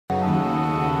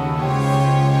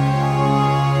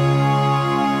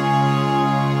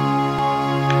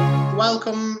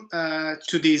welcome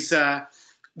to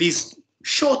this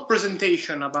short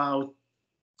presentation about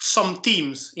some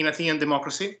themes in Athenian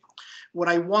democracy. What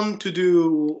I want to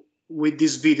do with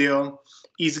this video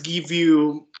is give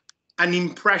you an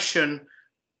impression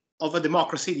of a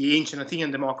democracy, the ancient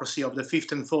Athenian democracy of the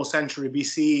 5th and 4th century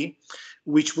BCE,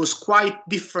 which was quite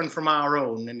different from our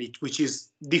own, and which is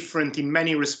different in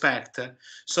many respects.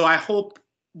 So I hope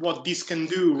what this can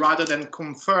do, rather than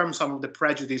confirm some of the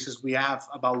prejudices we have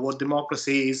about what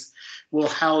democracy is, will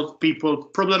help people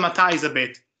problematize a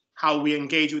bit how we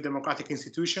engage with democratic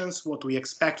institutions, what we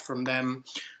expect from them,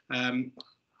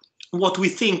 what we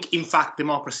think, in fact,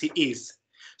 democracy is.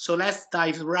 So let's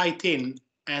dive right in.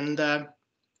 And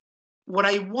what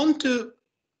I want to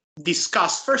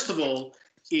discuss, first of all,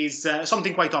 is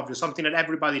something quite obvious, something that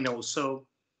everybody knows. So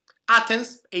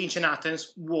Athens, ancient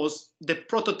Athens, was the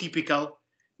prototypical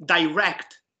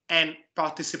direct and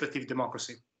participative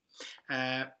democracy.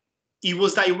 It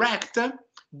was direct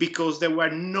because there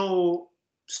were no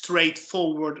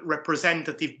straightforward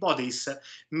representative bodies,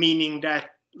 meaning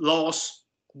that laws,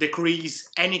 decrees,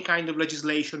 any kind of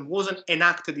legislation wasn't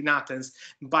enacted in Athens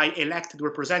by elected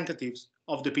representatives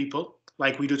of the people,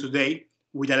 like we do today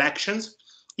with elections.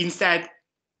 Instead,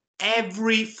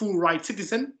 every full-right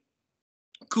citizen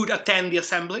could attend the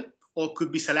assembly or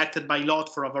could be selected by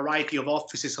lot for a variety of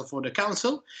offices or for the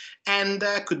council, and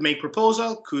could make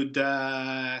proposal, could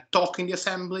talk in the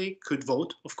assembly, could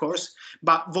vote, of course,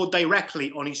 but vote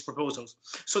directly on each proposal.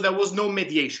 So there was no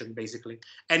mediation, basically.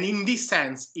 And in this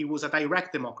sense, it was a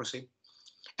direct democracy.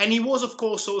 And it was, of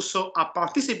course, also a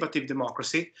participative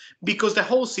democracy, because the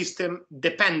whole system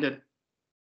depended,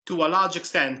 to a large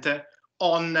extent,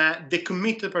 on the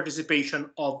committed participation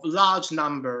of large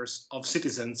numbers of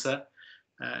citizens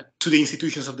to the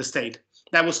institutions of the state.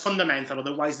 That was fundamental,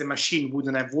 otherwise the machine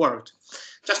wouldn't have worked.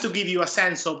 Just to give you a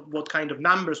sense of what kind of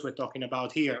numbers we're talking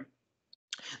about here,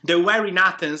 there were in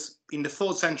Athens, in the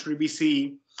 4th century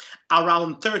BCE,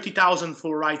 around 30,000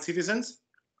 full-right citizens.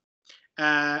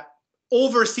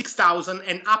 Over 6,000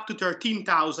 and up to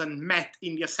 13,000 met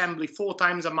in the assembly 4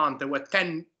 times a month. There were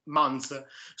 10 months.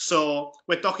 So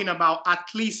we're talking about at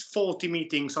least 40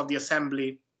 meetings of the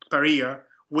assembly per year,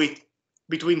 with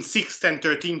between 6,000 and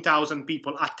 13,000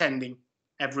 people attending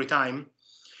every time.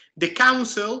 The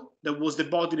council, that was the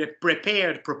body that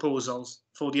prepared proposals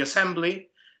for the assembly,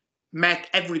 met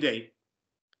every day.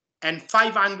 And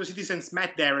 500 citizens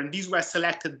met there, and these were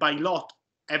selected by lot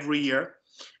every year.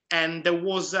 And there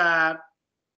was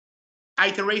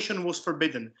iteration was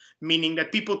forbidden, meaning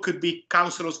that people could be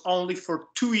councillors only for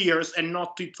 2 years and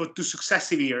not for 2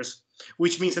 successive years,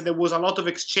 which means that there was a lot of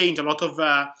exchange, a lot of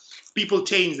people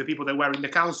changed, the people that were in the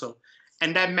council.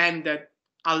 And that meant that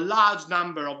a large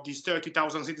number of these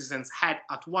 30,000 citizens had,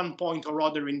 at one point or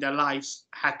other in their lives,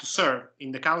 had to serve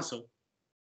in the council.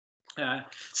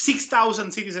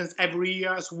 6,000 citizens every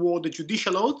year swore the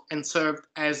judicial oath and served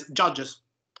as judges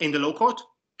in the law court,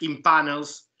 in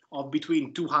panels of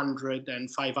between 200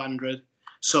 and 500.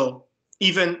 So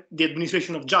even the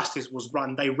administration of justice was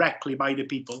run directly by the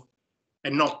people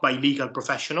and not by legal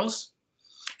professionals.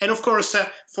 And of course,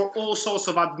 for all sorts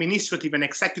of administrative and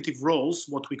executive roles,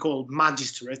 what we call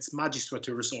magistrates,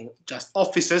 magistratures, or just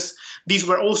offices, these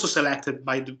were also selected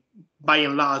by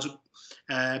and large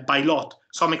by lot.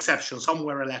 Some exceptions, some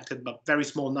were elected, but very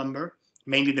small number.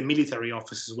 Mainly the military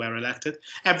offices were elected.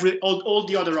 All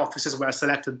the other offices were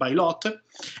selected by lot,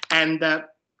 and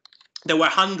there were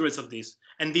hundreds of these,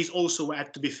 and these also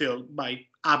had to be filled by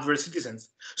average citizens.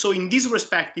 So in this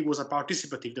respect, it was a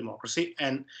participative democracy,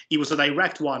 and it was a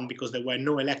direct one because there were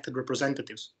no elected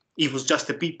representatives. It was just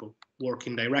the people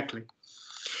working directly.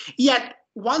 Yet,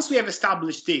 once we have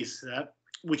established this,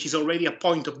 which is already a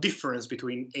point of difference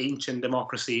between ancient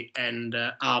democracy and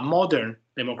our modern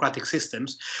democratic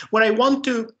systems, what I want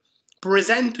to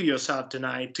present to yourself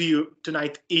tonight,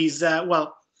 is,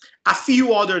 well, a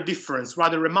few other differences,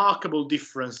 rather remarkable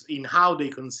difference in how they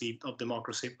conceived of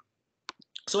democracy.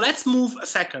 So let's move a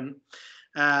second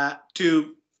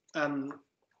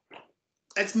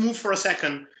let's move for a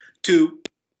second to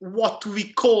what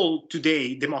we call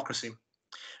today democracy.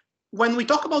 When we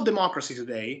talk about democracy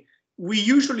today, we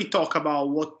usually talk about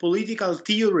what political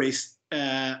theorists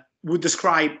would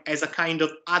describe as a kind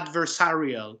of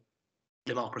adversarial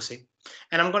democracy.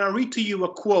 And I'm going to read to you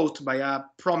a quote by a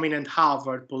prominent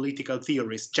Harvard political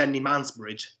theorist, Jenny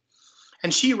Mansbridge.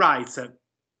 And she writes,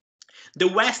 "The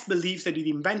West believes that it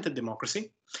invented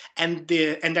democracy, and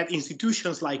that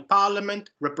institutions like parliament,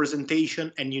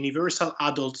 representation, and universal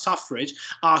adult suffrage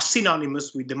are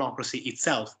synonymous with democracy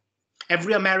itself.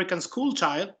 Every American school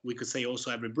child, we could say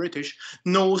also every British,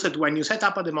 knows that when you set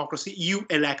up a democracy, you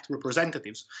elect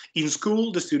representatives. In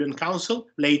school, the student council,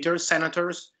 later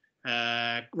senators,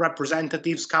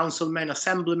 representatives, councilmen,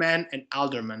 assemblymen, and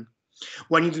aldermen.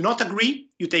 When you do not agree,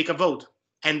 you take a vote,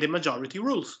 and the majority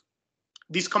rules.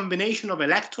 This combination of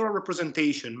electoral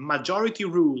representation, majority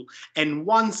rule, and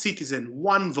one citizen,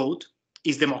 one vote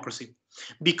is democracy.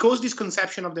 Because this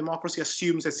conception of democracy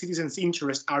assumes that citizens'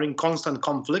 interests are in constant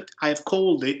conflict, I have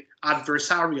called it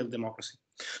adversarial democracy.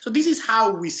 So this is how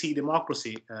we see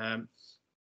democracy.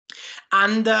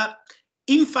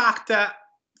 In fact,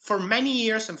 for many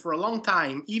years and for a long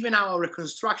time, even our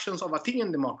reconstructions of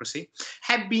Athenian democracy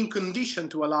have been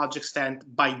conditioned to a large extent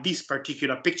by this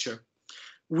particular picture.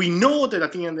 We know that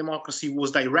Athenian democracy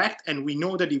was direct and we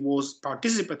know that it was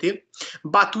participative,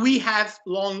 but we have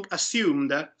long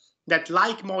assumed that,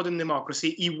 like modern democracy,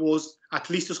 it was, at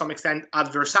least to some extent,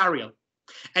 adversarial.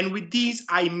 And with this,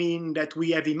 I mean that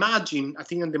we have imagined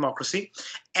Athenian democracy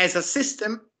as a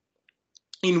system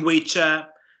in which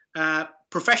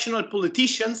professional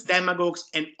politicians, demagogues,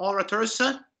 and orators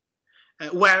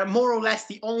were more or less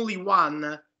the only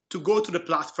one to go to the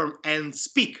platform and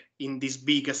speak in these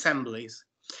big assemblies.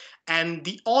 And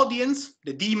the audience,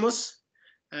 the demos,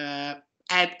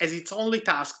 had as its only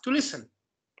task to listen.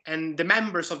 And the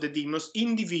members of the demos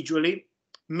individually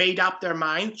made up their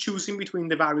mind, choosing between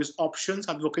the various options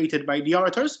advocated by the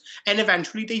orators, and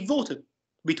eventually they voted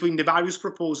between the various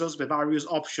proposals, the various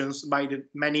options by the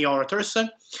many orators.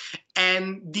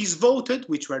 And these voted,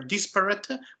 which were disparate,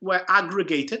 were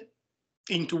aggregated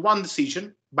into one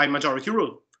decision by majority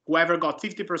rule. Whoever got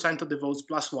 50% of the votes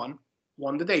plus one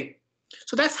won the day.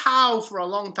 So that's how, for a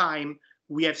long time,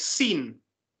 we have seen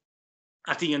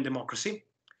Athenian democracy.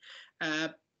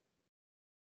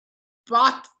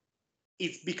 But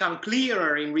it's become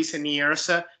clearer in recent years,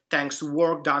 thanks to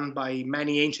work done by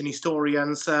many ancient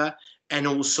historians, and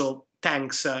also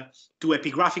thanks to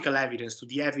epigraphical evidence, to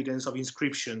the evidence of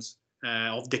inscriptions,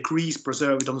 of decrees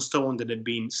preserved on stone that have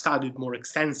been studied more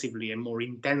extensively and more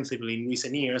intensively in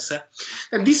recent years.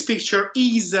 And this picture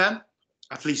is,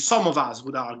 at least some of us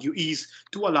would argue, is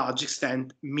to a large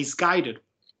extent misguided.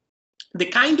 The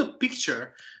kind of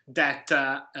picture that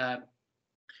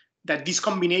that this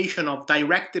combination of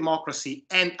direct democracy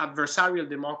and adversarial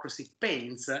democracy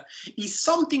paints is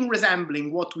something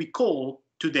resembling what we call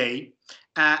today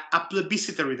a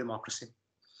plebiscitary democracy.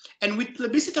 And with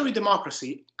plebiscitary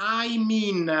democracy, I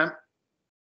mean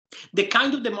the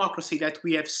kind of democracy that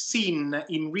we have seen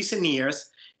in recent years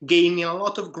gaining a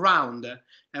lot of ground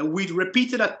with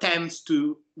repeated attempts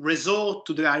to resort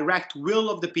to the direct will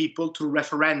of the people through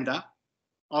referenda,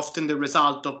 often the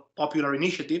result of popular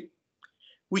initiative,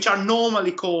 which are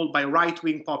normally called by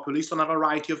right-wing populists on a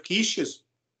variety of key issues.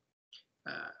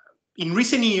 In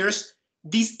recent years,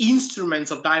 these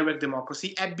instruments of direct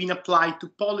democracy have been applied to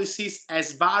policies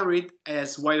as varied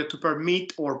as whether to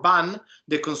permit or ban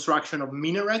the construction of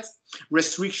minarets,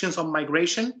 restrictions on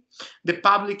migration, the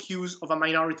public use of a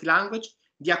minority language,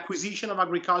 the acquisition of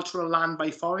agricultural land by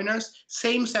foreigners,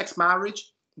 same-sex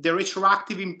marriage, the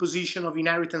retroactive imposition of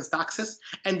inheritance taxes,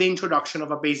 and the introduction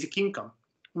of a basic income.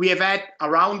 We have had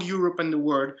around Europe and the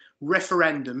world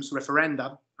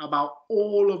referenda about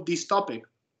all of these topics.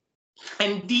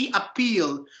 And the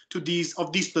appeal to these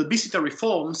plebiscitary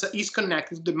reforms is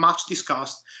connected to the much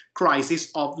discussed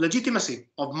crisis of legitimacy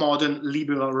of modern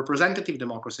liberal representative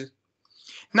democracy.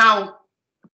 Now,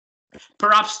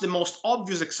 perhaps the most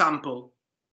obvious example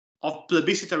of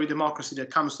plebiscitary democracy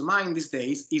that comes to mind these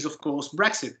days is, of course,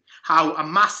 Brexit. How a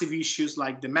massive issues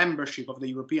like the membership of the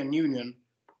European Union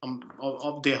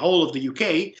of the whole of the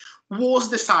UK was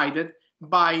decided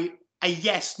by a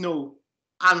yes-no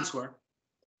answer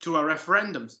to a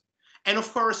referendum. And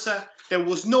of course, there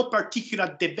was no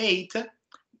particular debate.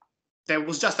 There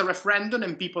was just a referendum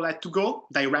and people had to go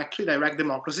directly, direct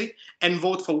democracy, and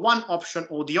vote for one option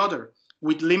or the other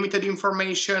with limited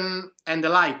information and the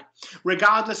like.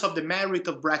 Regardless of the merit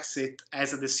of Brexit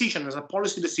as a decision, as a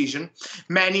policy decision,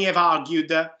 many have argued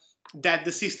that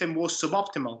the system was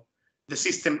suboptimal, the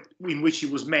system in which it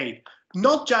was made,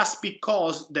 not just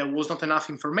because there was not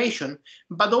enough information,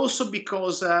 but also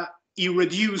because it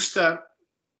reduced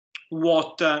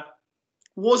what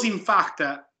was in fact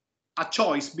a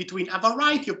choice between a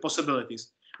variety of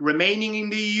possibilities: remaining in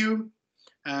the EU,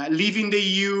 leaving the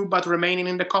EU but remaining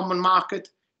in the common market,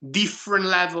 different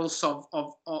levels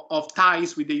of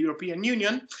ties with the European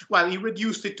Union, well, he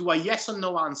reduced it to a yes or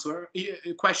no answer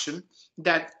question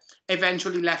that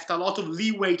eventually left a lot of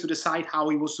leeway to decide how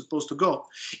he was supposed to go.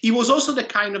 It was also the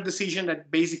kind of decision that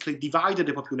basically divided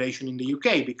the population in the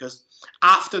UK, because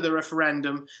after the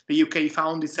referendum, the UK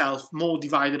found itself more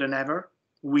divided than ever,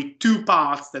 with two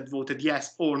parts that voted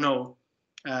yes or no,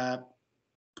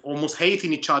 almost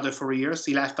hating each other for years.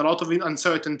 He left a lot of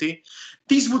uncertainty.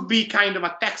 This would be kind of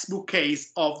a textbook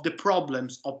case of the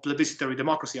problems of plebiscitary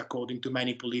democracy, according to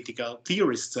many political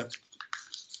theorists.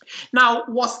 Now,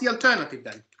 what's the alternative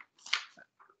then?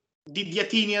 Did the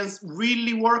Athenians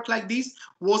really work like this?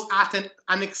 Was Athens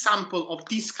an example of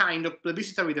this kind of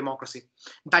plebiscitary democracy?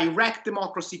 Direct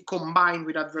democracy combined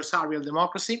with adversarial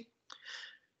democracy?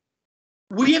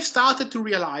 We have started to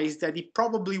realize that it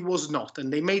probably was not,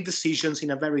 and they made decisions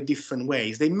in a very different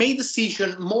ways. They made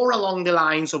decisions more along the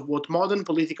lines of what modern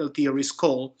political theories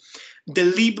call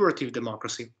deliberative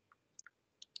democracy.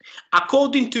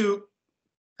 According to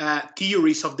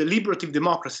theories of deliberative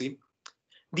democracy,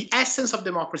 the essence of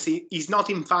democracy is not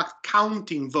in fact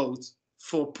counting votes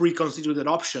for pre-constituted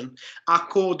adoption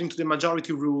according to the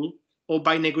majority rule or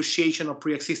by negotiation of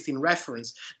pre-existing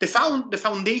reference. The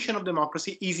foundation of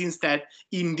democracy is instead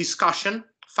in discussion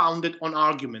founded on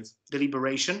arguments,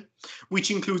 deliberation,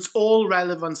 which includes all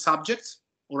relevant subjects,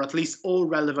 or at least all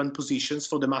relevant positions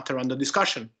for the matter under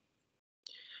discussion.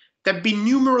 There have been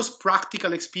numerous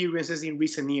practical experiences in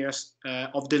recent years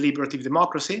of deliberative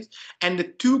democracy, and the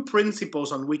two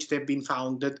principles on which they've been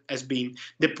founded has been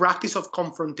the practice of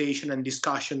confrontation and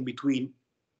discussion between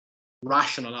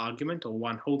rational argument, or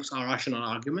one hopes are rational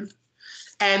argument,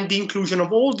 and the inclusion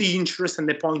of all the interests and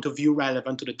the point of view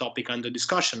relevant to the topic under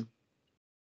discussion.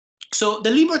 So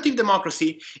deliberative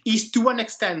democracy is to an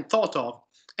extent thought of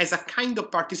as a kind of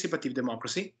participative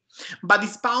democracy, but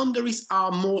its boundaries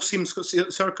are more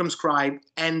circumscribed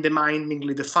and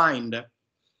demandingly defined.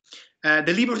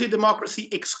 Deliberative democracy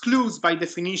excludes, by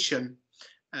definition,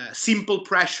 simple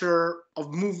pressure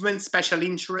of movements, special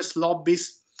interests,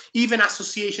 lobbies, even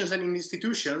associations and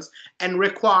institutions, and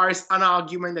requires an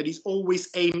argument that is always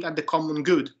aimed at the common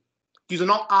good. You do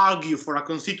not argue for a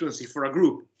constituency, for a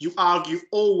group. You argue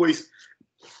always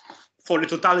for the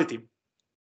totality.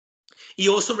 It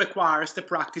also requires the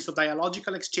practice of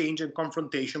dialogical exchange and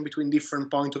confrontation between different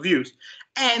points of views.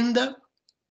 And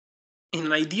in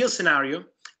an ideal scenario,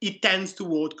 it tends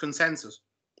toward consensus.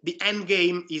 The end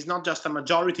game is not just a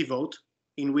majority vote,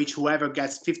 in which whoever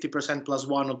gets 50% plus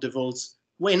one of the votes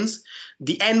wins.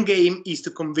 The end game is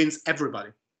to convince everybody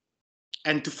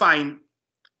and to find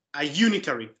a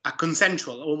unitary, a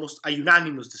consensual, almost a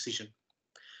unanimous decision.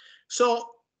 So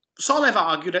some have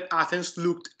argued that Athens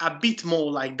looked a bit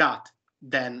more like that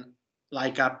than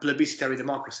like a plebiscitary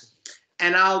democracy.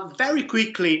 And I'll very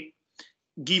quickly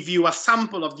give you a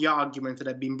sample of the arguments that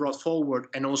have been brought forward,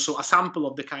 and also a sample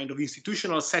of the kind of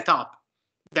institutional setup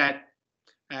that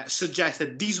suggests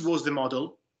that this was the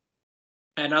model.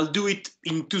 And I'll do it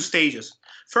in two stages.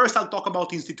 First, I'll talk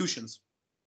about institutions,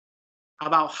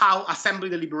 about how assembly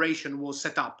deliberation was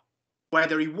set up,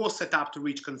 whether it was set up to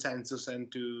reach consensus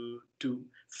and to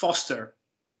foster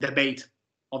debate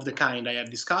of the kind I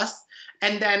have discussed.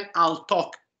 And then I'll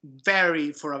talk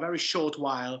for a very short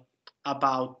while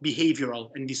about behavioral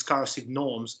and discursive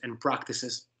norms and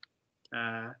practices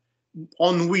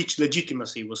on which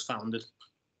legitimacy was founded.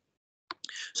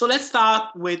 So let's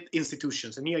start with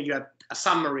institutions. And here you have a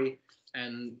summary,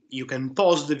 and you can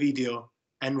pause the video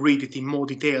and read it in more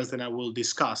details than I will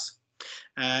discuss.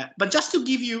 But just to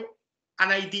give you an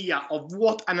idea of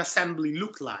what an assembly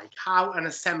looked like, how an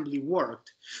assembly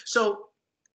worked. So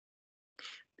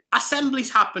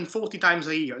assemblies happen 40 times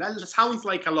a year. That sounds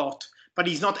like a lot, but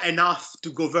it's not enough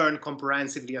to govern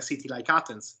comprehensively a city like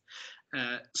Athens.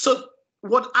 So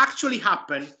what actually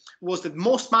happened was that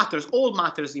most matters, all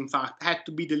matters in fact, had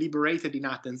to be deliberated in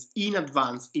Athens in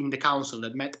advance in the council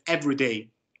that met every day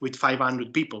with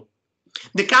 500 people.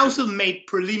 The council made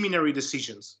preliminary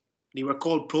decisions. They were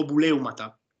called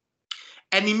probuleumata.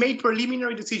 And it made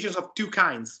preliminary decisions of two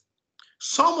kinds.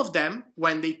 Some of them,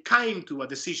 when they came to a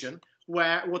decision,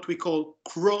 were what we call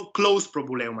closed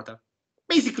probuleumata.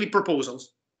 Basically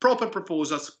proposals, proper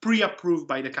proposals pre-approved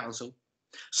by the council.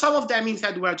 Some of them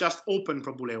instead were just open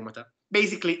probuleumata,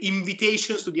 basically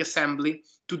invitations to the assembly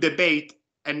to debate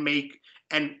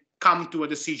and come to a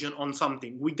decision on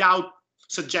something without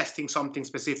suggesting something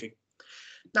specific.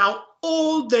 Now,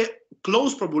 all the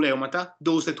closed probuleumata,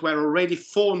 those that were already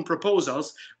formed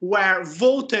proposals, were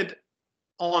voted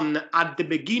on at the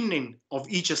beginning of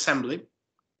each assembly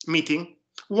meeting,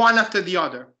 one after the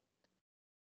other.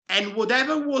 And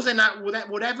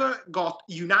whatever got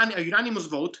a unanimous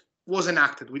vote was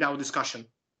enacted without discussion.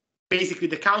 Basically,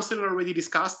 the council already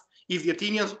discussed. If the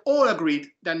Athenians all agreed,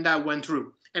 then that went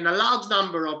through. And a large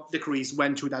number of decrees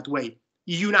went through that way,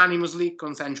 unanimously,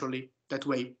 consensually, that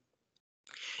way.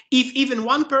 If even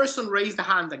one person raised a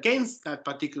hand against that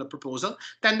particular proposal,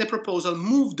 then the proposal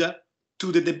moved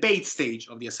to the debate stage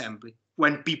of the assembly,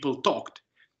 when people talked.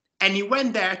 And he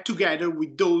went there together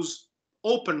with those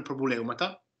open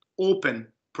probuleumata, open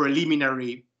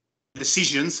preliminary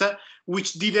decisions,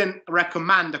 which didn't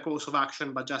recommend a course of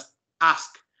action, but just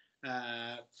ask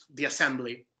the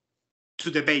assembly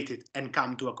to debate it and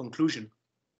come to a conclusion.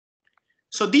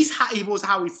 So this was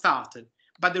how it started.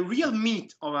 But the real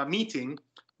meat of a meeting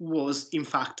was, in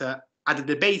fact, at the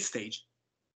debate stage.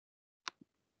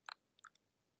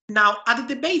 Now, at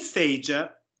the debate stage,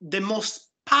 the most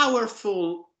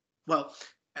powerful,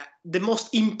 the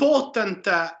most important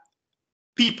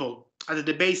people at the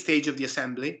debate stage of the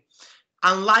assembly,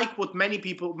 unlike what many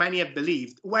have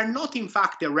believed, were not in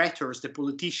fact the rhetors, the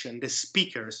politicians, the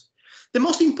speakers. The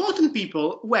most important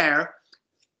people were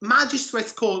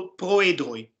magistrates called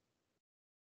proedroi.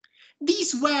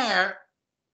 These were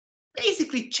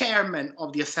basically chairmen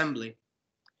of the assembly.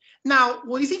 Now,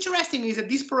 what is interesting is that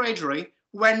these proedroi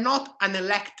were not an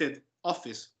elected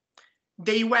office.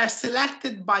 They were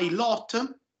selected by lot.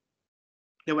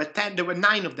 There were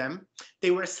 9 of them.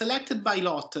 They were selected by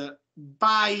lot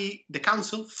by the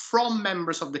council, from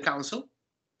members of the council.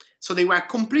 So they were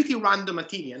completely random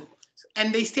Athenian,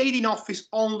 and they stayed in office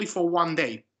only for 1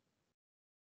 day.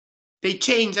 They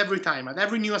changed every time. At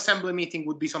every new assembly meeting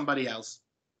would be somebody else.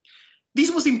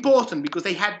 This was important because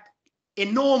they had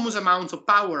enormous amounts of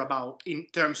power in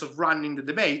terms of running the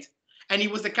debate, and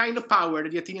it was the kind of power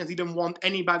that the Athenians didn't want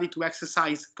anybody to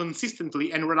exercise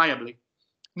consistently and reliably.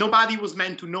 Nobody was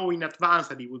meant to know in advance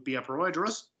that he would be a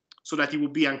proedros, so that he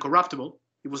would be uncorruptible.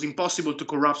 It was impossible to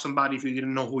corrupt somebody if you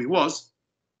didn't know who he was.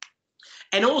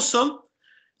 And also,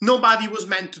 nobody was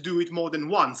meant to do it more than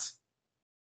once.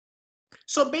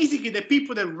 So basically, the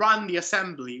people that run the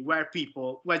assembly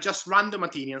were just random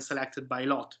Athenians selected by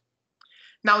lot.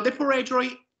 Now, the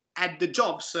proedroi had the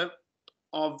jobs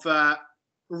of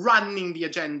running the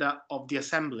agenda of the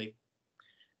assembly.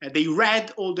 They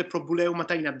read all the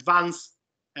probuleumata in advance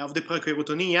of the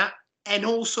proequiritonia, and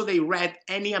also they read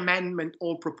any amendment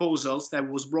or proposals that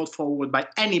was brought forward by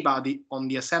anybody on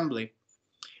the assembly.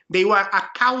 They were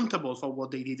accountable for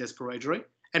what they did as proedroi,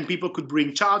 and people could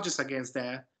bring charges against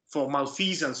them for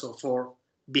malfeasance or for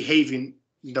behaving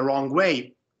the wrong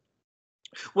way.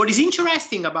 What is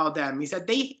interesting about them is that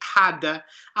they had a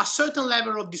certain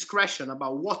level of discretion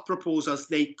about what proposals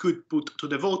they could put to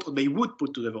the vote or they would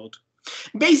put to the vote.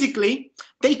 Basically,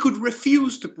 they could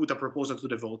refuse to put a proposal to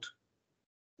the vote,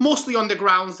 mostly on the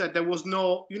grounds that there was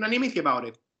no unanimity about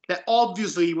it, that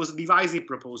obviously it was a divisive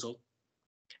proposal.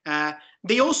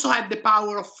 They also had the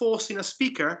power of forcing a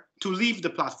speaker to leave the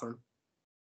platform.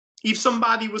 If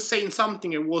somebody was saying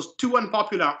something that was too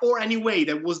unpopular or anyway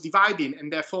that was dividing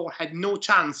and therefore had no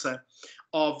chance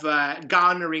of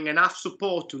garnering enough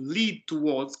support to lead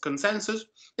towards consensus,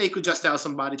 they could just tell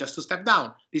somebody just to step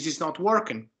down. This is not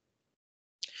working.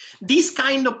 These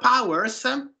kind of powers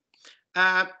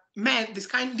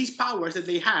these powers that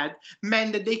they had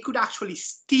meant that they could actually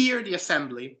steer the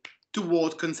assembly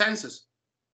toward consensus.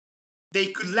 They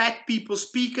could let people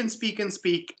speak and speak and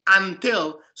speak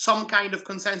until some kind of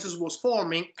consensus was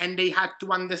forming, and they had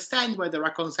to understand whether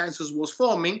a consensus was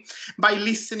forming by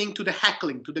listening to the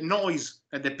heckling, to the noise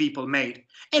that the people made,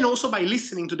 and also by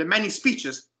listening to the many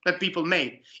speeches that people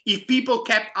made. If people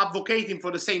kept advocating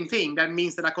for the same thing, that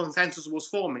means that a consensus was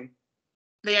forming.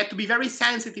 They had to be very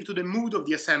sensitive to the mood of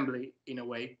the assembly, in a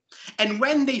way. And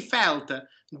when they felt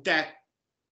that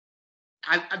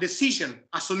a decision,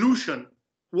 a solution,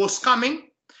 was coming,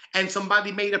 and somebody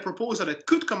made a proposal that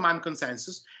could command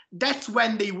consensus, that's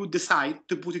when they would decide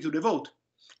to put it to the vote.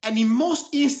 And in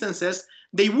most instances,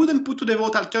 they wouldn't put to the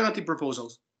vote alternative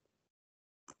proposals.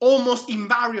 Almost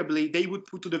invariably, they would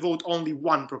put to the vote only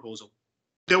one proposal,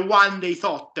 the one they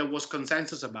thought there was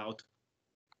consensus about.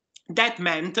 That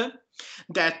meant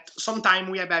that sometimes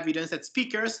we have evidence that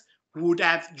speakers would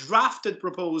have drafted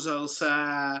proposals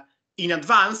in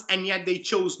advance, and yet they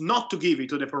chose not to give it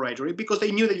to the proedroi because they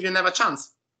knew they didn't have a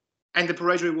chance, and the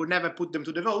proedroi would never put them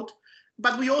to the vote.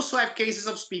 But we also have cases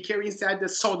of speakers instead that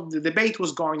saw the debate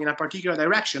was going in a particular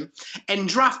direction and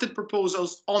drafted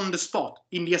proposals on the spot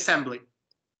in the assembly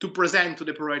to present to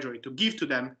the proedroi, to give to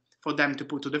them for them to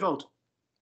put to the vote.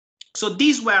 So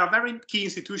these were very key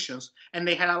institutions, and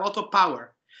they had a lot of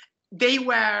power. They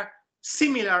were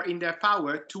similar in their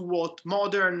power to what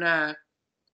modern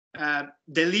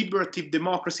deliberative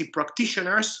democracy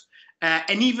practitioners,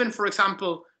 and even, for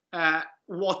example,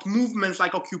 what movements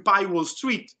like Occupy Wall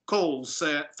Street calls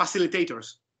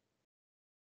facilitators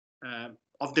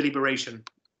of deliberation.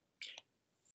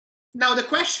 Now,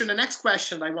 the next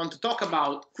question I want to talk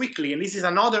about quickly, and this is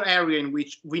another area in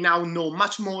which we now know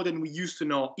much more than we used to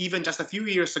know, even just a few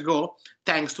years ago,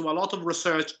 thanks to a lot of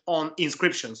research on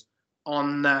inscriptions,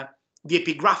 on the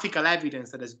epigraphical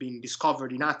evidence that has been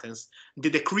discovered in Athens, the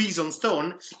decrees on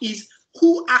stone, is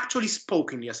who actually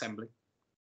spoke in the assembly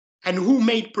and who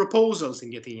made proposals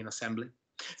in the Athenian assembly.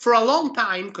 For a long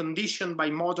time, conditioned by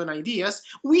modern ideas,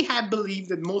 we have believed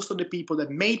that most of the people that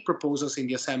made proposals in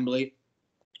the assembly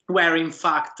were in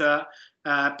fact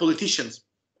politicians,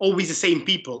 always the same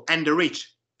people, and the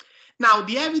rich. Now,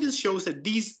 the evidence shows that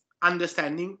this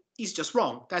understanding is just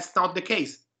wrong. That's not the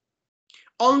case.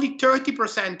 Only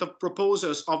 30% of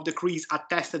proposers of decrees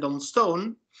attested on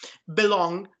stone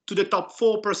belong to the top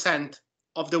 4%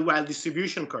 of the wealth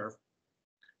distribution curve.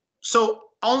 So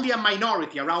only a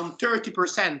minority, around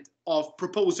 30% of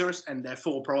proposers, and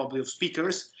therefore probably of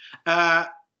speakers,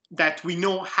 that we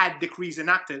know had decrees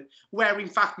enacted, were in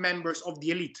fact members of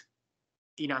the elite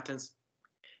in Athens.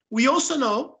 We also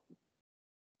know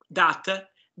that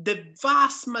the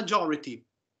vast majority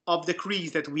of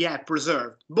decrees that we have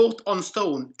preserved, both on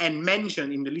stone and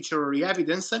mentioned in the literary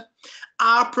evidence,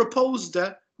 are proposed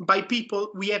by people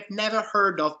we have never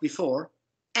heard of before,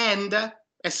 and,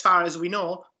 as far as we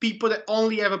know, people that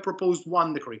only ever proposed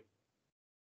one decree.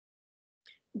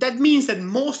 That means that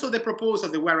most of the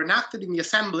proposals that were enacted in the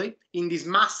assembly, in this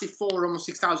massive forum of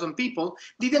 6,000 people,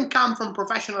 didn't come from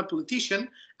professional politicians,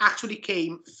 actually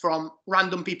came from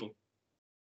random people.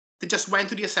 They just went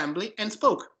to the assembly and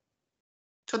spoke.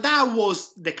 So that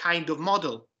was the kind of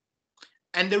model.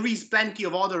 And there is plenty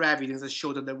of other evidence that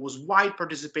show that there was wide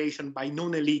participation by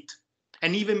non-elite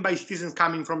and even by citizens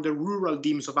coming from the rural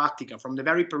demes of Attica, from the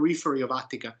very periphery of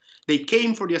Attica. They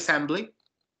came for the assembly.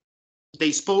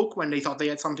 They spoke when they thought they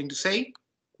had something to say.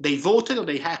 They voted or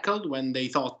they heckled when they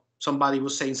thought somebody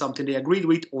was saying something they agreed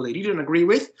with or they didn't agree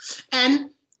with. And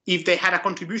if they had a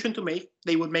contribution to make,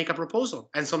 they would make a proposal.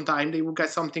 And sometimes they would get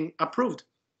something approved.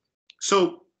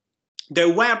 So there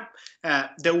were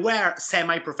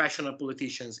semi-professional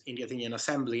politicians in the Athenian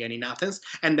assembly and in Athens,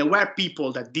 and there were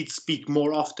people that did speak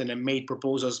more often and made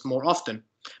proposals more often.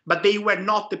 But they were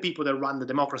not the people that run the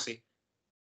democracy.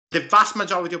 The vast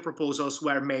majority of proposals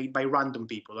were made by random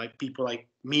people like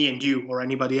me and you or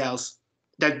anybody else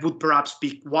that would perhaps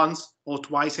speak once or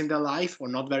twice in their life or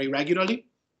not very regularly.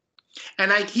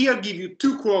 And I here give you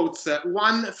two quotes,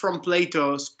 one from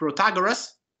Plato's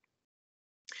Protagoras,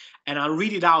 and I'll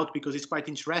read it out because it's quite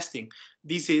interesting.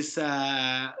 This is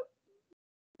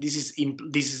in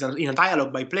a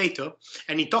dialogue by Plato,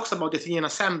 and he talks about the Athenian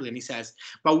assembly, and he says,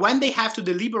 but when they have to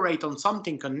deliberate on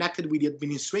something connected with the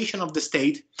administration of the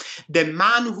state, the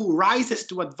man who rises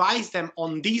to advise them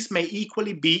on this may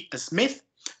equally be a smith,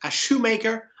 a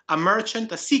shoemaker, a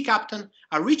merchant, a sea captain,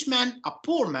 a rich man, a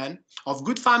poor man, of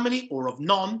good family or of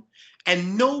none,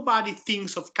 and nobody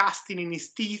thinks of casting in his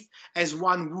teeth, as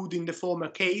one would in the former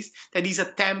case, that his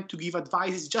attempt to give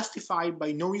advice is justified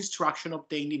by no instruction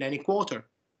obtained in any quarter.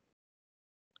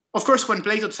 Of course, when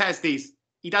Plato says this,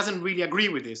 he doesn't really agree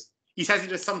with this. He says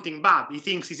it as something bad. He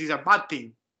thinks this is a bad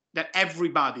thing, that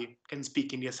everybody can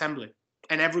speak in the assembly.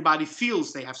 And everybody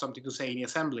feels they have something to say in the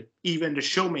assembly, even the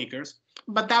showmakers.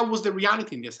 But that was the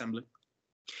reality in the assembly.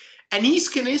 And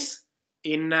Aeschines,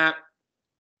 in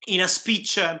a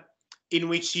speech in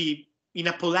which in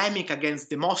a polemic against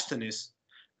Demosthenes,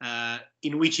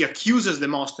 in which he accuses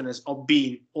Demosthenes of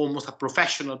being almost a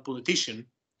professional politician,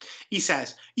 he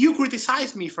says, you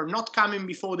criticize me for not coming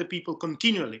before the people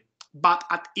continually, but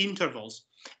at intervals.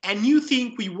 And you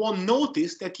think we won't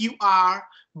notice that you are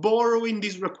borrowing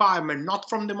this requirement not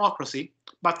from democracy,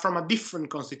 but from a different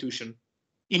constitution.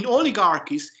 In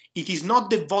oligarchies, it is not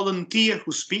the volunteer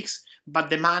who speaks, but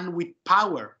the man with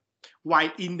power,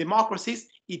 while in democracies,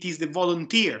 it is the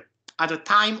volunteer at the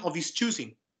time of his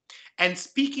choosing. And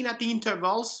speaking at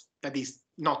intervals, that is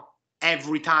not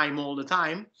every time, all the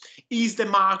time, is the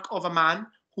mark of a man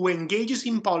who engages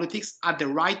in politics at the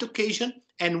right occasion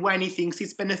and when he thinks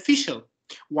it's beneficial,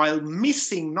 while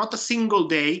missing not a single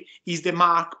day is the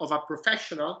mark of a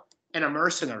professional and a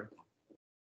mercenary.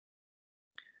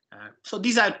 So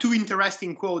these are two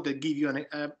interesting quotes that give you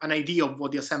an idea of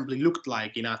what the assembly looked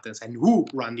like in Athens and who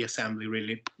ran the assembly,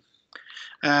 really.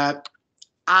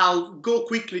 I'll go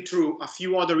quickly through a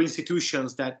few other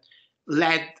institutions that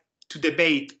led to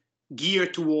debate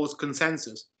geared towards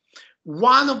consensus.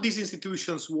 One of these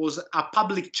institutions was a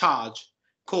public charge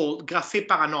called graphe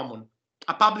paranomon,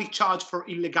 a public charge for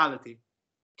illegality.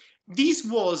 This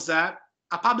was a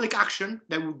public action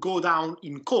that would go down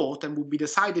in court and would be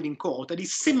decided in court that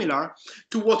is similar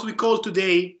to what we call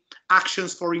today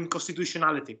actions for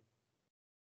inconstitutionality.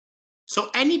 So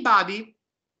anybody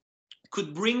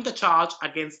could bring the charge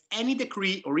against any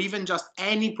decree or even just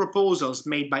any proposals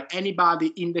made by anybody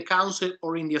in the council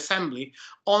or in the assembly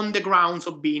on the grounds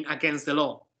of being against the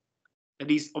law,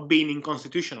 that is, of being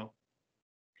unconstitutional.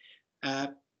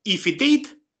 If it did,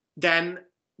 then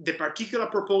the particular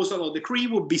proposal or decree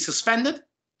would be suspended.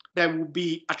 There would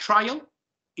be a trial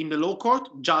in the law court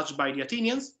judged by the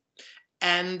Athenians.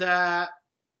 And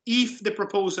if the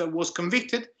proposal was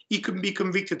convicted, he could be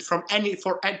convicted from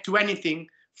to anything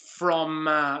from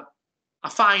a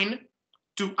fine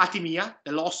to atimia,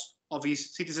 the loss of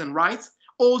his citizen rights,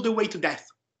 all the way to death.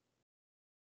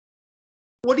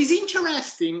 What is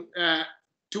interesting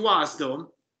to us,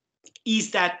 though,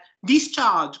 is that this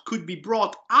charge could be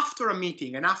brought after a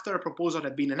meeting and after a proposal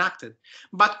had been enacted,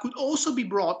 but could also be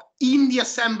brought in the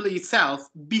assembly itself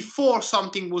before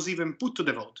something was even put to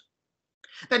the vote.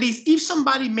 That is, if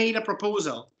somebody made a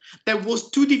proposal that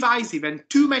was too divisive and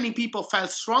too many people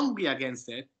felt strongly against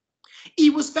it,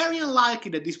 it was very unlikely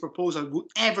that this proposal would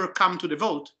ever come to the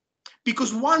vote,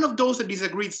 because one of those that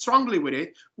disagreed strongly with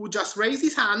it would just raise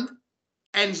his hand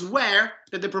and swear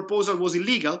that the proposal was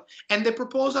illegal, and the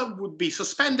proposal would be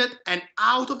suspended and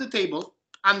out of the table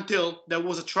until there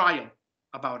was a trial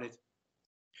about it.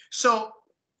 So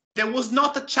there was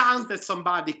not a chance that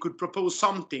somebody could propose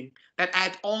something that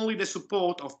had only the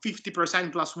support of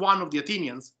 50% plus one of the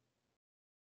Athenians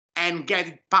and get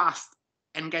it passed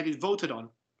and get it voted on.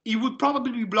 It would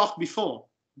probably be blocked before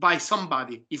by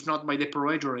somebody, if not by the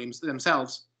proedere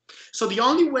themselves. So the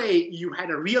only way you had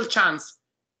a real chance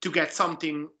to get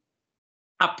something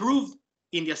approved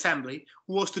in the assembly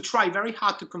was to try very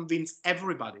hard to convince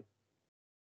everybody.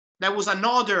 There was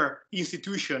another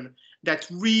institution that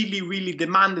really, really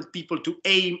demanded people to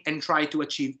aim and try to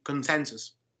achieve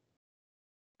consensus.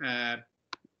 And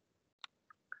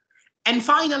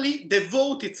finally, the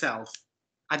vote itself.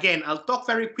 Again, I'll talk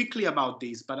very quickly about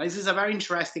this, but this is a very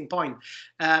interesting point.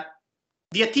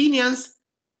 The Athenians,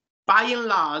 by and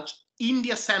large, in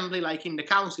the assembly, like in the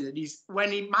council, that is,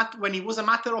 when it was a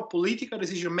matter of political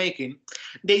decision making,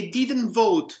 they didn't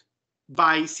vote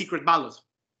by secret ballot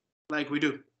like we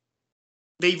do.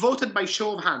 They voted by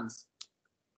show of hands,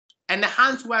 and the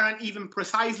hands weren't even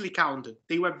precisely counted.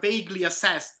 They were vaguely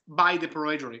assessed by the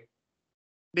proedere.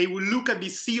 They would look at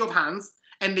this sea of hands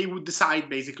and they would decide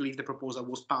basically if the proposal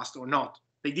was passed or not.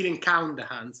 They didn't count the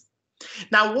hands.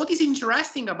 Now, what is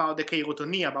interesting about the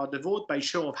kairotonia, about the vote by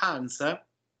show of hands,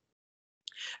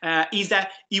 is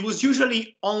that it was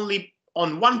usually only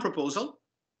on one proposal,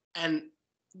 and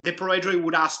the proedere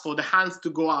would ask for the hands to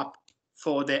go up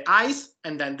for the ayes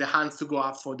and then the hands to go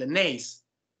up for the nays.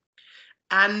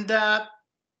 And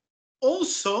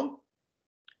also,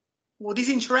 what is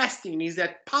interesting is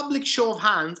that public show of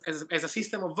hands as a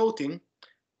system of voting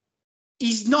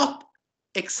is not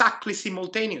exactly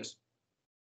simultaneous.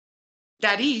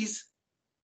 That is,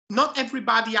 not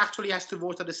everybody actually has to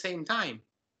vote at the same time.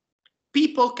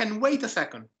 People can wait a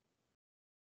second,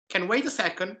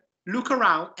 look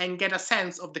around and get a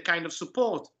sense of the kind of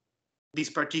support this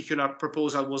particular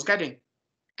proposal was getting,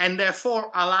 and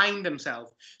therefore align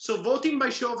themselves. So voting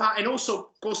by show of hands, and also,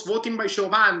 of course, voting by show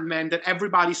of hands meant that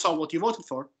everybody saw what you voted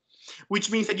for, which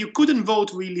means that you couldn't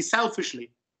vote really selfishly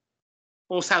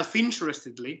or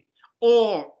self-interestedly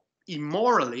or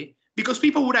immorally, because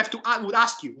people would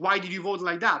ask you, why did you vote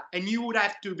like that? And you would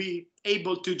have to be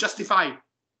able to justify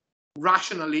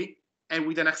rationally and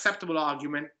with an acceptable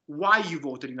argument why you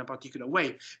voted in a particular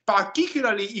way,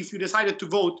 particularly if you decided to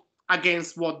vote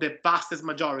against what the vastest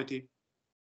majority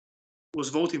was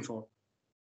voting for.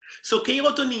 So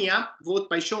kairotonia, vote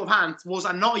by show of hands, was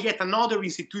yet another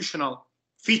institutional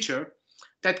feature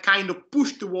that kind of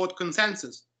pushed toward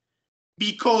consensus,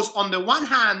 because on the one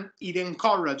hand, it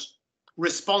encouraged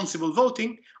responsible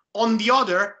voting. On the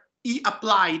other, it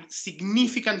applied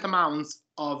significant amounts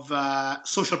of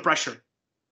social pressure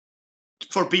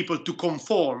for people to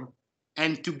conform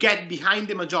and to get behind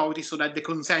the majority so that the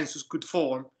consensus could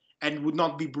form and would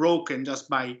not be broken just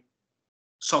by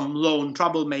some lone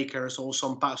troublemakers or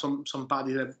some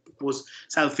party that was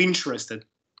self-interested.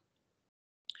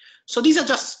 So these are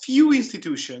just few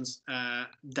institutions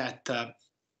that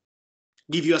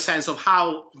give you a sense of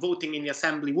how voting in the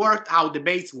assembly worked, how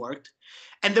debates worked.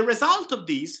 And the result of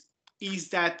this is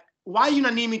that while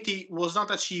unanimity was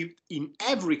not achieved in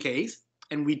every case,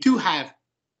 and we do have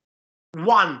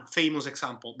one famous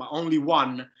example, but only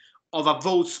one, of a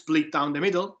vote split down the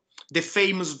middle, the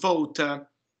famous vote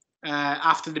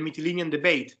after the Mytilenean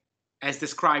debate, as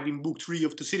described in Book 3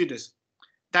 of Thucydides.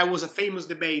 That was a famous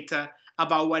debate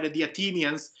about whether the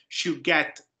Athenians should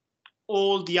get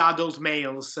all the adult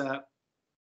males,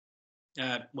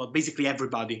 well, basically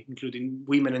everybody, including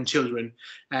women and children,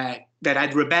 that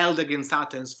had rebelled against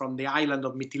Athens from the island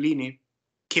of Mytilene,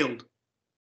 killed.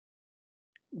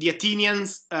 The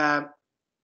Athenians,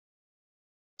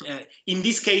 in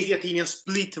this case, the Athenians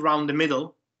split around the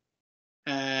middle.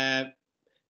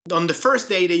 On the first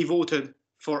day, they voted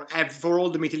for all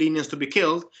the Mytileneans to be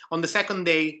killed. On the second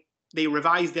day, they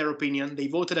revised their opinion, they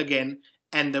voted again,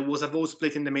 and there was a vote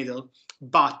split in the middle.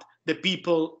 But the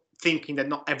people thinking that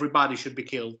not everybody should be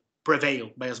killed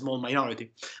prevailed by a small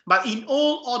minority. But in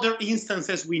all other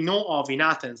instances we know of in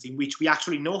Athens, in which we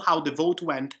actually know how the vote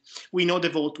went, we know the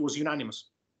vote was unanimous.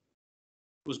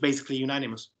 It was basically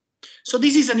unanimous. So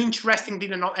this is an interesting thing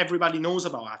that not everybody knows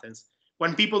about Athens.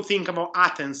 When people think about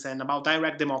Athens and about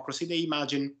direct democracy, they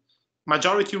imagine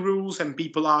majority rules and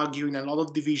people arguing, a lot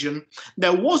of division.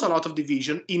 There was a lot of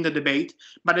division in the debate,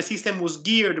 but the system was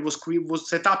geared, was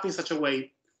set up in such a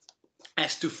way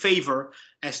as to favor,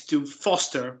 as to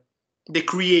foster the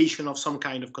creation of some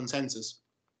kind of consensus.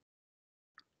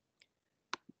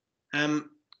 I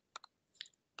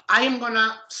am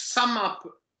gonna sum up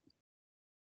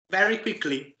very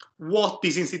quickly what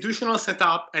this institutional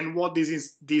setup and what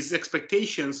these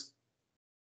expectations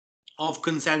of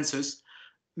consensus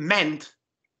meant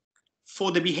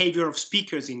for the behavior of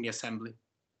speakers in the assembly.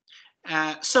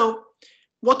 So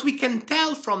what we can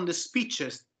tell from the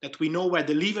speeches that we know were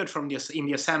delivered in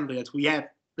the assembly that we have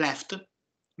left,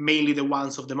 mainly the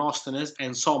ones of Demosthenes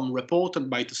and some reported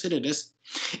by Thucydides,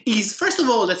 is first of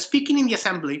all that speaking in the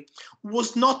assembly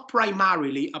was not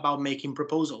primarily about making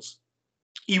proposals.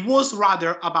 It was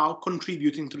rather about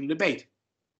contributing to the debate.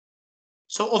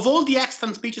 So of all the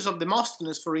extant speeches of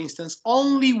Demosthenes, for instance,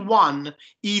 only one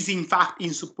is in fact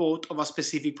in support of a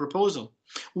specific proposal,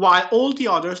 while all the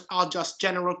others are just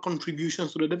general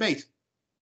contributions to the debate.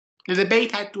 The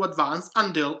debate had to advance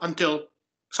until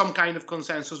some kind of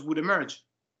consensus would emerge.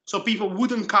 So people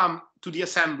wouldn't come to the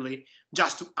assembly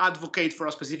just to advocate for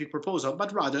a specific proposal,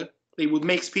 but rather they would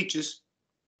make speeches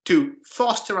to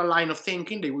foster a line of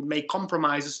thinking, they would make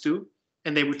compromises too,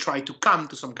 and they would try to come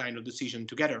to some kind of decision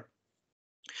together.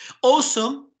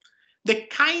 Also, the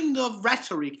kind of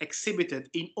rhetoric exhibited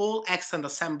in all extant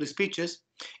assembly speeches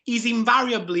is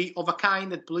invariably of a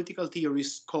kind that political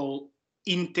theorists call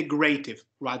integrative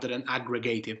rather than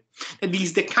aggregative. That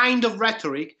is the kind of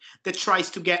rhetoric that tries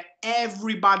to get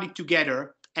everybody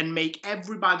together and make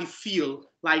everybody feel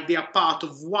like they are part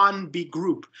of one big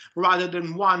group, rather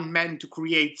than one meant to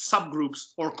create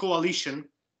subgroups or coalition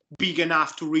big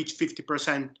enough to reach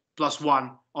 50% plus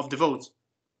one of the votes.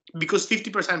 Because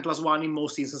 50% plus one in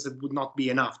most instances would not be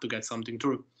enough to get something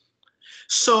through.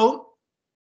 So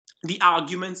the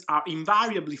arguments are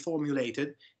invariably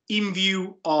formulated in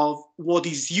view of what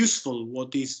is useful,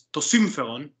 what is to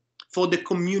symphoron for the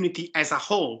community as a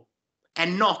whole,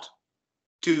 and not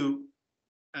to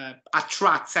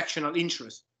attract sectional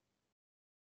interest.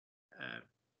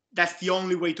 That's the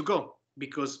only way to go,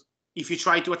 because if you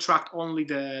try to attract only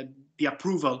the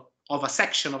approval of a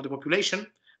section of the population,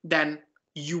 then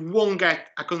you won't get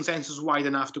a consensus wide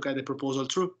enough to get the proposal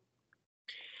through.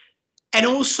 And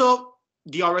also,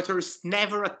 the orators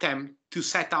never attempt to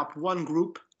set up one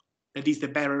group, that is the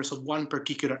bearers of one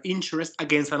particular interest,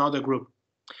 against another group.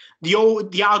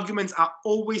 The arguments are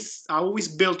always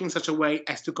built in such a way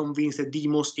as to convince the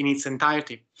demos in its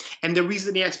entirety. And there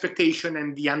is the expectation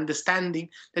and the understanding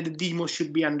that the demos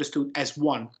should be understood as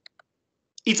one.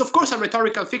 It's of course a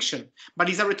rhetorical fiction, but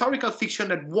it's a rhetorical fiction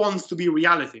that wants to be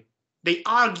reality. They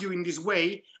argue in this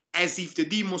way as if the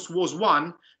demos was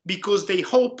one, because they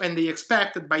hope and they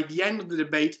expect that by the end of the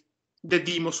debate, the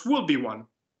demos will be one.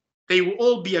 They will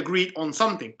all be agreed on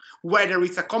something, whether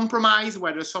it's a compromise,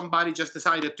 whether somebody just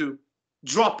decided to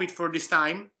drop it for this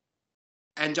time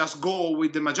and just go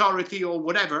with the majority or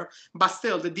whatever, but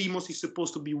still the demos is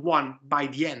supposed to be one by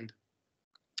the end.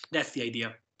 That's the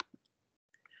idea.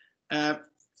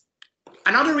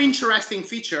 Another interesting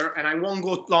feature, and I won't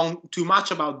go long too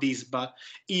much about this, but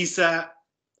is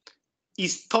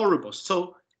Thoribus.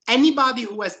 So anybody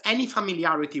who has any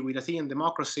familiarity with Athenian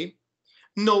democracy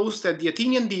knows that the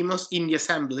Athenian demos in the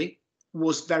assembly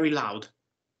was very loud.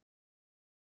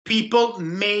 People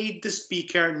made the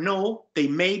speaker know, they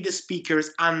made the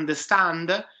speakers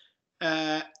understand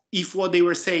if what they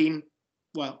were saying,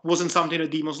 well, wasn't something the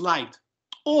demos liked.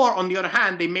 Or on the other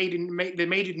hand, they made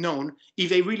it known if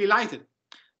they really liked it.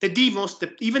 The demos,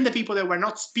 even the people that were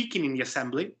not speaking in the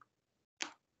assembly,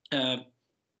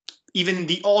 even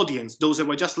the audience, those that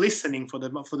were just listening for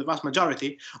the vast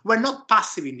majority, were not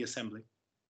passive in the assembly.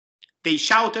 They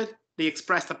shouted, they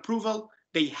expressed approval,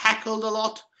 they heckled a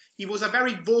lot. It was a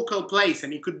very vocal place,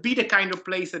 and it could be the kind of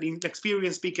place that an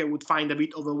experienced speaker would find a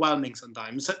bit overwhelming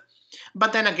sometimes.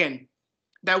 But then again,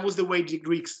 that was the way the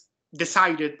Greeks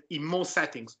decided in most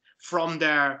settings, from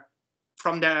their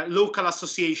local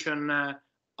association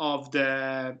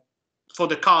for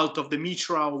the cult of the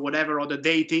Mitra or whatever other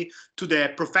deity, to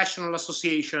the professional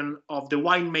association of the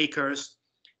winemakers.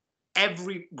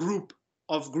 Every group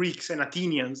of Greeks and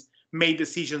Athenians made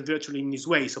decisions virtually in this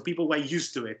way, so people were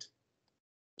used to it.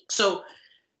 So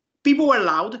people were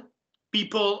loud,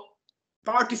 people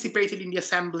participated in the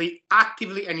assembly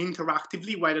actively and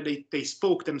interactively, whether they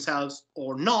spoke themselves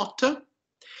or not.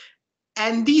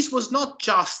 And this was not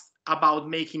just about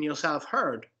making yourself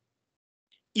heard.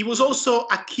 It was also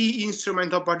a key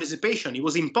instrument of participation. It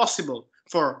was impossible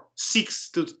for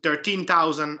 6,000 to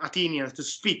 13,000 Athenians to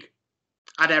speak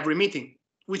at every meeting,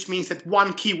 which means that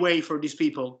one key way for these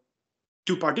people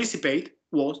to participate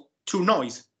was through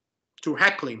noise, through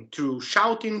heckling, through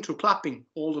shouting, through clapping,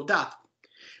 all of that.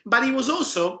 But it was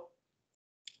also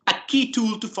a key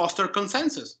tool to foster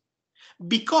consensus,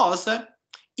 because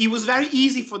it was very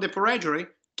easy for the perejori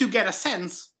to get a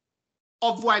sense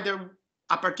of whether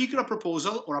a particular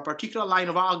proposal or a particular line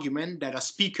of argument that a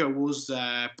speaker was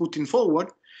putting forward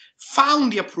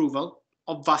found the approval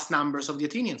of vast numbers of the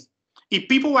Athenians. If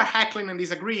people were heckling and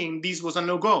disagreeing, this was a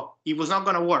no-go. It was not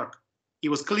going to work. It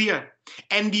was clear.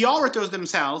 And the orators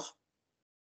themselves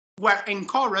were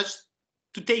encouraged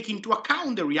to take into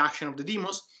account the reaction of the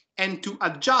demos and to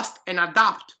adjust and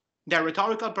adapt their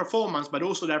rhetorical performance, but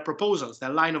also their proposals, their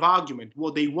line of argument,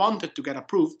 what they wanted to get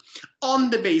approved, on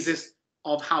the basis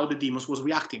of how the demos was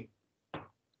reacting.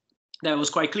 That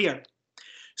was quite clear.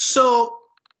 So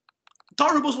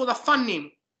Toribus was a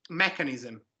funny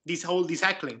mechanism, this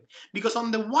heckling, because on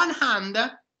the one hand,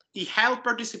 he helped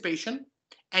participation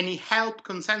and he helped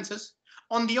consensus.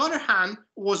 On the other hand,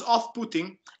 was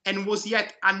off-putting and was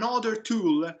yet another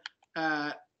tool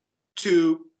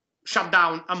to shut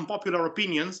down unpopular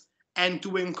opinions and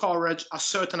to encourage a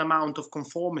certain amount of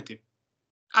conformity.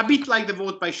 A bit like the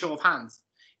vote by show of hands.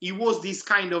 It was this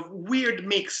kind of weird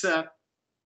mix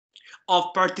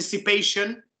of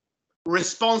participation,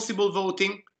 responsible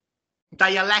voting,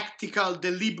 dialectical,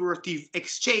 deliberative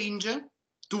exchange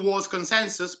towards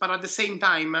consensus, but at the same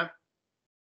time, a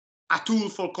tool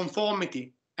for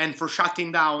conformity and for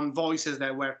shutting down voices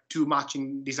that were too much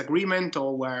in disagreement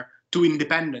or were too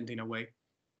independent in a way.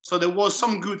 So there was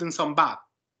some good and some bad.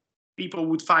 People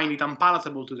would find it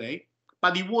unpalatable today,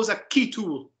 but it was a key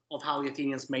tool of how the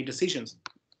Athenians made decisions.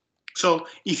 So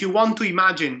if you want to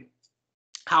imagine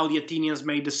how the Athenians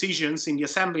made decisions in the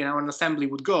assembly and how an assembly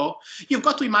would go, you've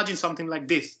got to imagine something like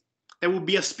this. There would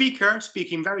be a speaker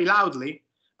speaking very loudly,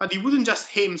 but it wouldn't just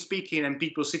him speaking and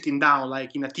people sitting down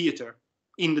like in a theater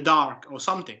in the dark or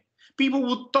something. People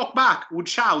would talk back, would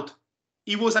shout.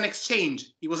 It was an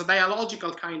exchange. It was a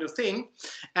dialogical kind of thing.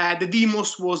 The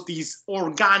demos was this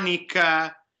organic,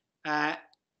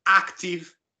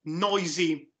 active,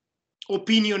 noisy,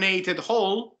 opinionated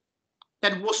whole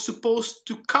that was supposed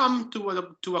to come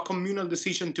to a communal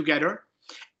decision together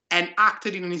and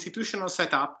acted in an institutional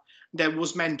setup that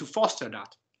was meant to foster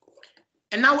that.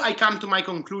 And now I come to my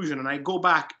conclusion and I go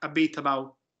back a bit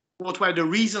about what were the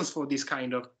reasons for this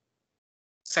kind of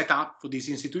setup, for this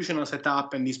institutional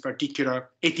setup and this particular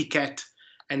etiquette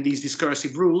and these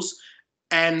discursive rules,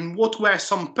 and what were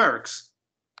some perks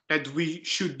that we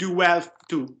should do well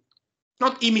to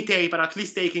not imitate, but at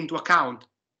least take into account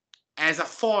as a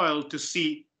foil to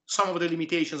see some of the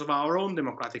limitations of our own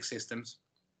democratic systems.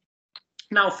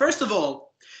 Now, first of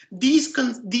all, this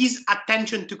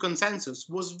attention to consensus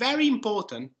was very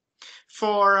important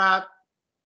for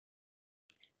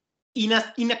in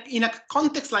a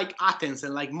context like Athens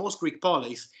and like most Greek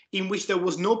polis, in which there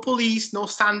was no police, no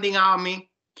standing army,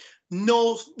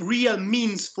 no real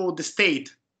means for the state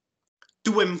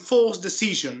to enforce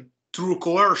decision through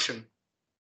coercion.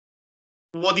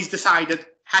 What is decided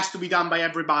has to be done by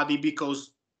everybody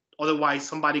because otherwise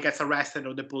somebody gets arrested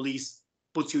or the police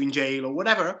puts you in jail or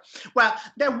whatever. Well,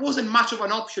 there wasn't much of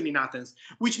an option in Athens,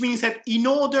 which means that in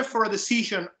order for a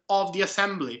decision of the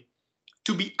assembly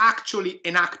to be actually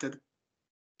enacted,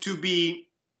 to be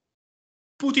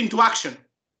put into action,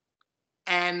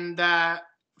 and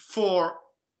for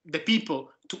the people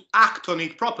to act on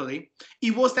it properly,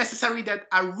 it was necessary that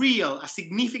a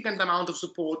significant amount of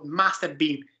support must have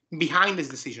been behind this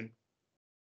decision.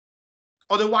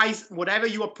 Otherwise, whatever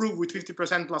you approve with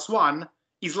 50% plus one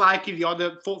is likely the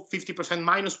other 50%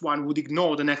 minus one would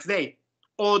ignore the next day,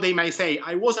 Or they might say,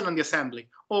 I wasn't on the assembly.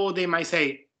 Or they might say,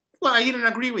 well, I didn't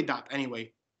agree with that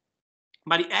anyway.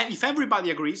 But if everybody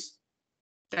agrees,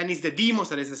 then it's the demos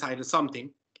that has decided something,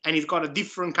 and it's got a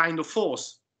different kind of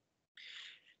force.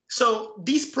 So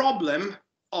this problem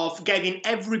of getting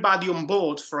everybody on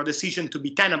board for a decision to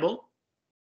be tenable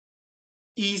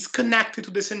is connected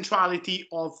to the centrality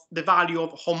of the value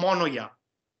of homonoia,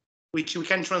 which we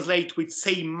can translate with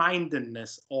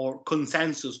same-mindedness or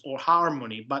consensus or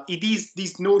harmony. But it is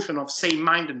this notion of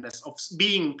same-mindedness, of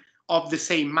being of the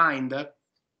same mind.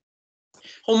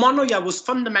 Homonoia was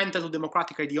fundamental to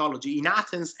democratic ideology in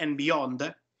Athens and beyond,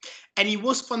 and it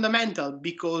was fundamental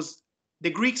because the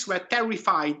Greeks were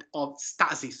terrified of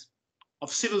stasis,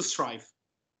 of civil strife.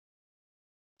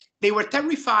 They were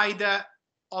terrified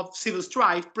of civil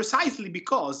strife precisely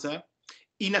because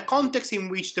in a context in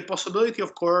which the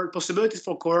possibilities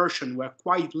for coercion were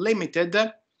quite limited,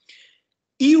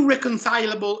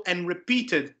 irreconcilable and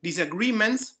repeated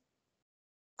disagreements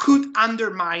could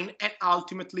undermine and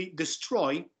ultimately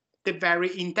destroy the very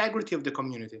integrity of the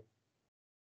community.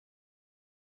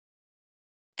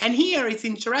 And here it's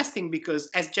interesting because,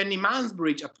 as Jenny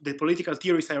Mansbridge, the political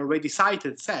theorist I already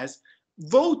cited, says,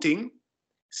 voting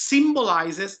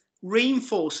symbolizes,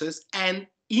 reinforces, and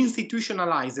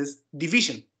institutionalizes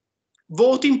division.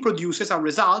 Voting produces a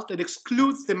result that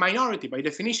excludes the minority by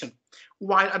definition,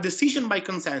 while a decision by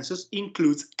consensus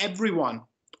includes everyone,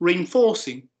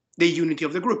 reinforcing the unity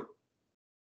of the group.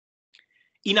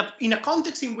 In a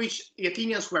context in which the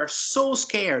Athenians were so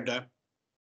scared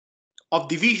of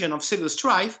division, of civil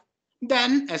strife,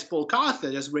 then, as Paul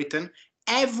Carthage has written,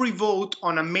 every vote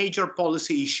on a major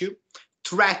policy issue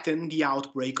threatened the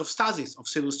outbreak of stasis, of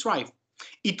civil strife.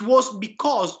 It was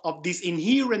because of this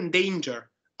inherent danger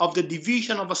of the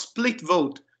division of a split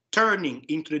vote turning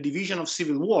into the division of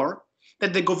civil war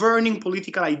that the governing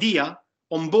political idea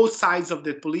on both sides of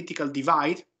the political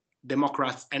divide,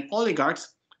 Democrats and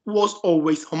oligarchs, was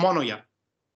always homonoia,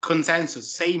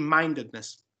 consensus,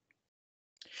 same-mindedness.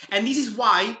 And this is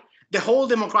why the whole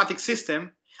democratic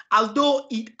system, although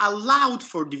it allowed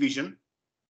for division,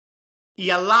 it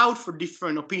allowed for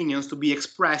different opinions to be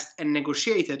expressed and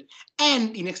negotiated,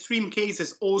 and in extreme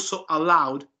cases also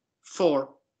allowed for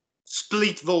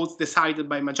split votes decided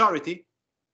by majority.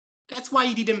 That's why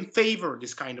it didn't favor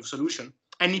this kind of solution,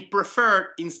 and it preferred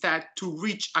instead to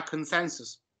reach a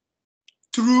consensus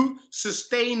through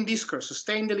sustained discourse,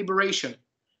 sustained deliberation.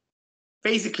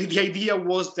 Basically, the idea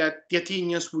was that the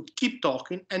Athenians would keep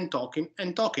talking and talking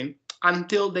and talking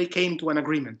until they came to an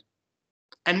agreement.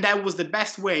 And that was the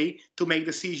best way to make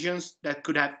decisions that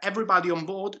could have everybody on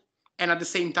board and at the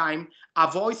same time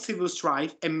avoid civil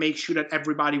strife and make sure that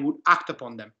everybody would act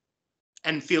upon them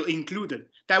and feel included.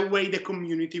 That way the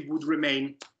community would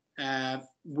remain,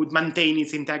 would maintain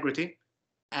its integrity,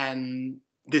 and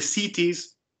the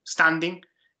city's standing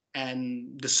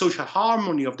and the social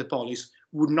harmony of the polis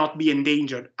would not be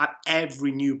endangered at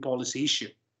every new policy issue.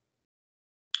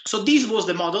 So this was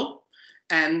the model,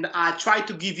 and I tried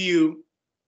to give you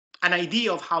an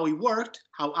idea of how it worked,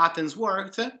 how Athens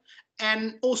worked,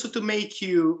 and also to make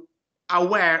you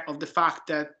aware of the fact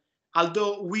that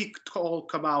although we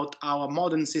talk about our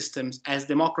modern systems as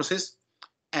democracies,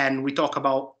 and we talk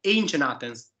about ancient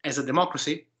Athens as a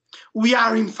democracy, we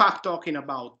are in fact talking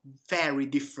about very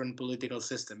different political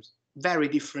systems, very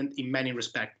different in many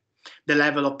respects. The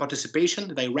level of participation,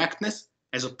 the directness,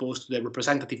 as opposed to the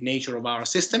representative nature of our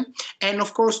system, and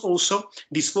of course also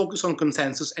this focus on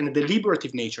consensus and the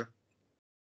deliberative nature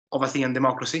of Athenian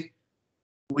democracy,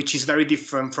 which is very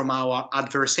different from our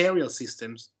adversarial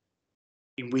systems,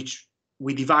 in which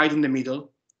we divide in the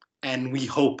middle and we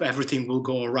hope everything will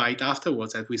go all right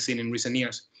afterwards, as we've seen in recent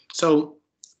years. So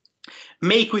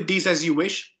make with this as you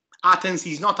wish. Athens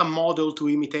is not a model to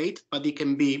imitate, but it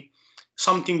can be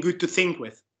something good to think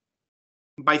with.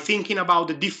 By thinking about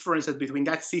the differences between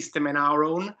that system and our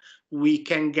own, we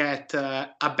can get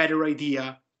a better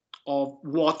idea of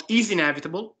what is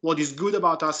inevitable, what is good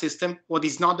about our system, what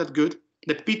is not that good,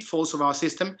 the pitfalls of our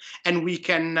system, and we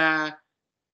can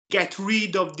get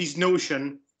rid of this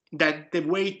notion that the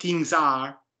way things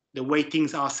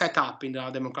are set up in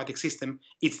our democratic system,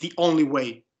 it's the only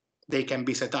way they can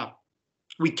be set up.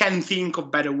 We can think of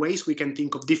better ways, we can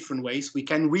think of different ways, we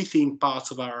can rethink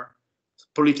parts of our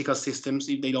political systems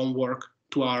if they don't work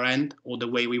to our end or the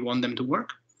way we want them to work.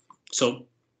 So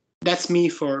that's me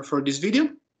for this video.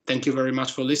 Thank you very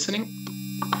much for listening.